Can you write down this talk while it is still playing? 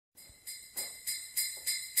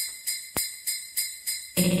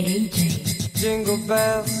Jingle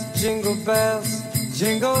bells,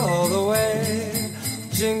 jingle all the way.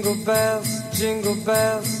 Jingle bells,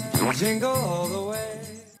 jingle all the way.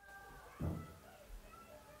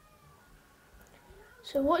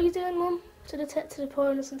 So what are you doing, Mum, to the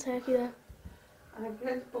poor innocent turkey there? I'm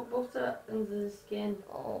going to put butter under the skin.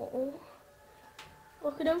 Oh,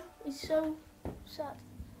 look at him. He's so sad.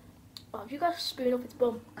 Oh, have you got a spoon up its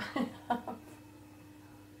bum?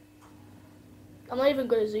 I'm not even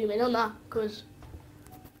going to zoom in on that because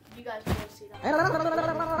you guys don't want to see that. To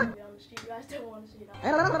be honest, you guys don't want to see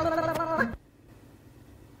that.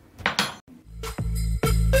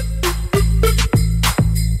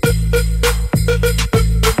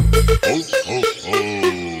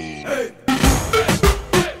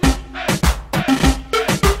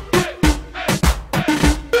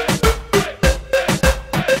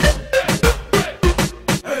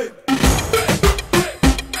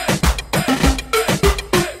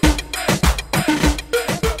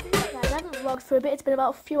 For a bit, it's been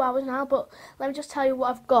about a few hours now, but let me just tell you what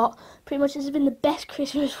I've got. Pretty much this has been the best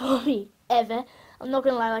Christmas for me ever. I'm not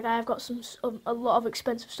gonna lie, like I've got a lot of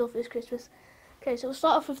expensive stuff this Christmas. Okay, so we'll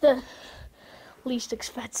start off with the least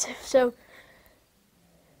expensive. So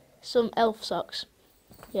some elf socks.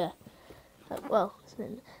 Yeah. Well,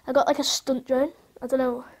 I got like a stunt drone. I don't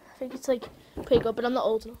know. I think it's like pretty good, but I'm not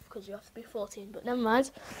old enough because you have to be 14. But never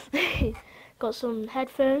mind. Got some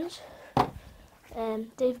headphones.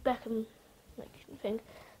 David Beckham thing,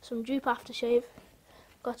 some Droop aftershave,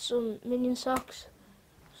 got some Minion socks,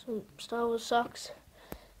 some Star Wars socks,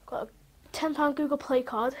 got a £10 Google Play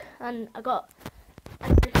card, and I got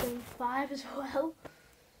an iPhone 5 as well.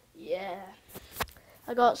 Yeah,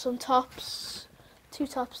 I got some tops, 2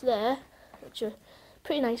 tops there, which are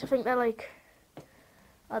pretty nice. I think they're like,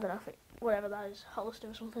 I don't know, whatever that is, Hollister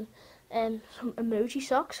or something. Some emoji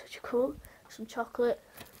socks, which are cool, some chocolate,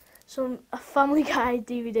 a Family Guy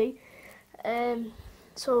DVD,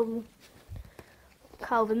 some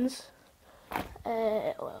Calvin's,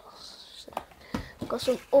 what else? Got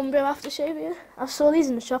some Umbro aftershave here. I saw these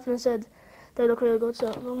in the shop and I said they look really good, so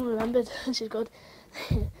I remembered, which is good.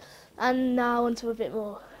 And now onto a bit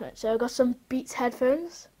more. Right, so I got some Beats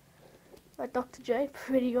headphones by Dr. Dre,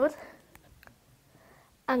 pretty good.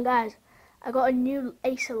 And guys, I got a new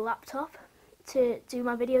Acer laptop to do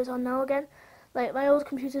my videos on now again. Like my old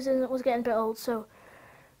computer was getting a bit old, so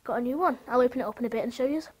got a new one. I'll open it up in a bit and show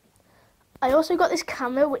you. I also got this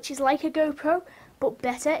camera, which is like a GoPro, but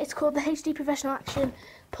better. It's called the HD Professional Action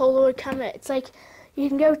Polaroid camera. It's like you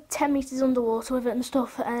can go 10 meters underwater with it and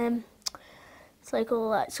stuff. It's like all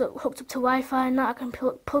that. So hooked up to Wi-Fi and that. I can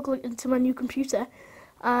plug it into my new computer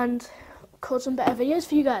and record some better videos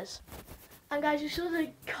for you guys. And guys, you saw the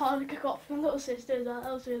card I got from my little sister as well.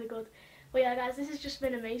 That was really good. But yeah, guys, this has just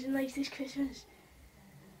been amazing, like, this Christmas.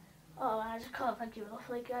 Oh, man, I just can't thank you enough.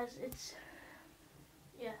 Like, guys, it's,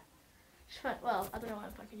 yeah. Well, I don't know why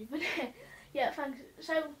I'm thanking you, but yeah, thanks.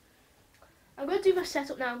 So, I'm going to do my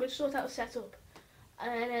setup now. I'm going to sort out the setup.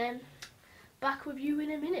 And then, back with you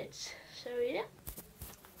in a minute. So, yeah.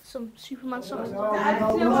 Some Superman socks. No, I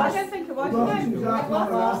don't think it was. No.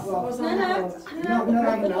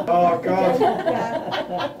 Oh, God.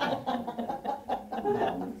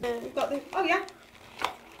 You've got the, oh yeah.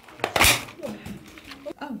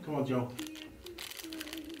 Oh, come on, Joe.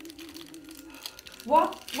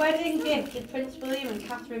 What wedding gift did Prince William and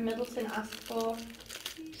Catherine Middleton ask for?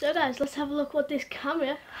 So guys, let's have a look what this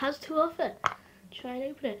camera has to offer. Try and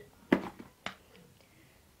open it.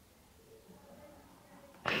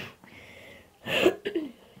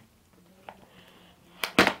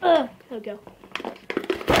 There we go.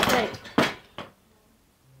 Right.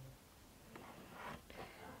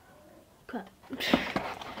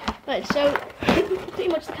 Right, so pretty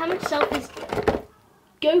much the camera itself is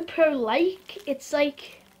GoPro-like. It's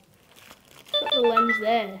like, got the lens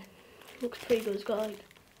there. Looks pretty good. It's got like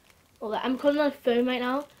all that. I'm recording on a phone right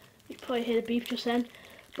now. You can probably hear the beep just then.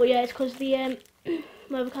 But yeah, it's because the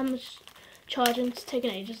my other camera's charging. It's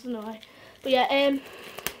taking ages. I don't know why. But yeah,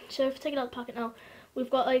 so if I take it out of the packet now, we've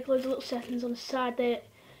got like loads of little settings on the side there.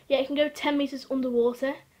 Yeah, it can go 10 meters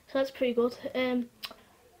underwater, so that's pretty good.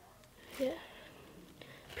 Yeah,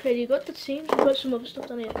 pretty good. It seems. We've got some other stuff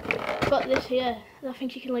down here. I've got this here, and I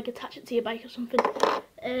think you can like attach it to your bike or something.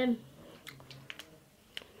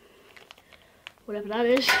 Whatever that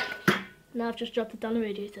is. Now I've just dropped it down the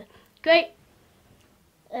radiator. Great.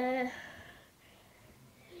 Yeah,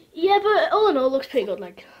 but all in all, it looks pretty good.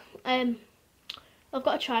 Like, I've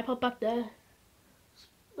got a tripod back there,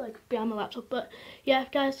 like behind my laptop. But yeah,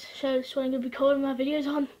 guys, so that's what I'm gonna be recording my videos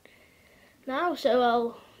on now. So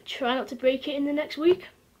I'll try not to break it in the next week,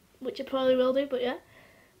 which I probably will do. But yeah,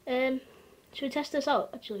 Should we test this out,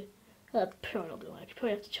 actually? Probably not gonna work. You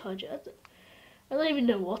probably have to charge it. I don't even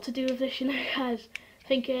know what to do with this, you know, guys. I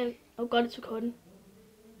think, oh god, it's recording.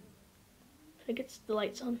 I think it's the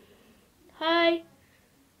lights on. Hi!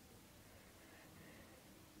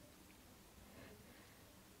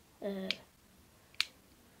 Don't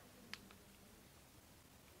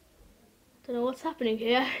know what's happening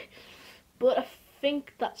here, but I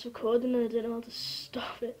think that's recording and I don't know how to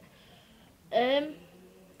stop it.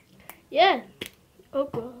 Yeah. Oh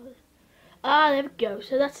god. Ah, there we go.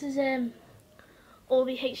 So that's his, all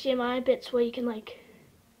the HDMI bits where you can like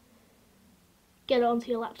get it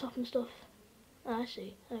onto your laptop and stuff. Ah, I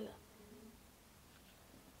see. There we go.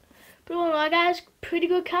 But all in all, guys, pretty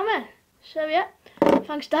good camera. So yeah,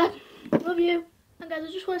 thanks Dad. Love you. And guys,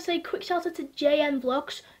 I just want to say a quick shout out to JN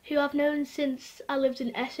Vlogs, who I've known since I lived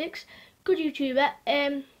in Essex. Good YouTuber.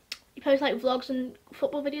 He posts like vlogs and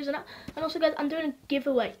football videos and that. And also guys, I'm doing a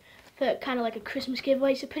giveaway for kind of like a Christmas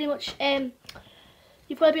giveaway. So pretty much,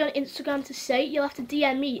 you've got to be on Instagram to say. You'll have to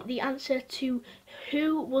DM me the answer to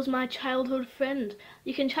who was my childhood friend.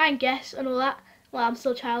 You can try and guess and all that. Well, I'm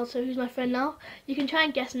still a child, so who's my friend now? You can try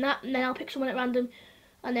and guess and that, and then I'll pick someone at random,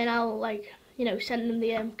 and then I'll like, you know, send them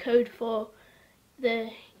the code for the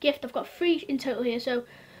gift. I've got 3 in total here, so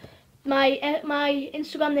my my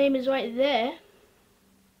Instagram name is right there.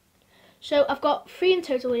 So I've got 3 in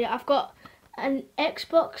total here. I've got an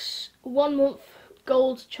Xbox 1 month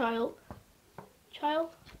gold child. Yeah,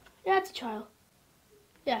 it's a child.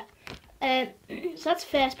 Yeah. So that's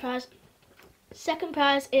first prize. Second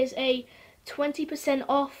prize is a 20%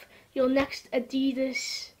 off your next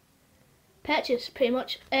Adidas purchase, pretty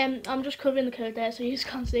much. I'm just covering the code there so you just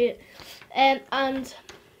can't see it. And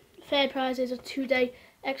third prize is a 2-day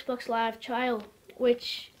Xbox Live trial,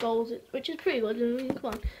 which is pretty good. I mean,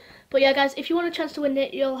 come on. But yeah, guys, if you want a chance to win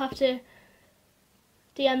it, you'll have to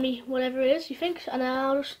DM me whatever it is you think, and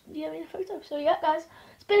I'll just DM me a photo. So yeah, guys,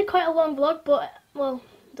 it's been quite a long vlog, but well,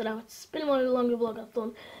 I don't know. It's been one of the longer vlogs I've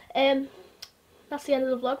done. That's the end of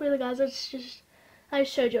the vlog, really, guys. I just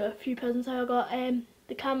showed you a few presents I got.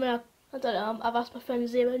 The camera, I don't know. I've asked my friend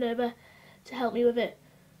Zero Nova to help me with it,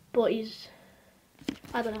 but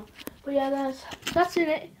I don't know. But yeah, guys, that's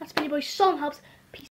it. That's been your boy Song Helps.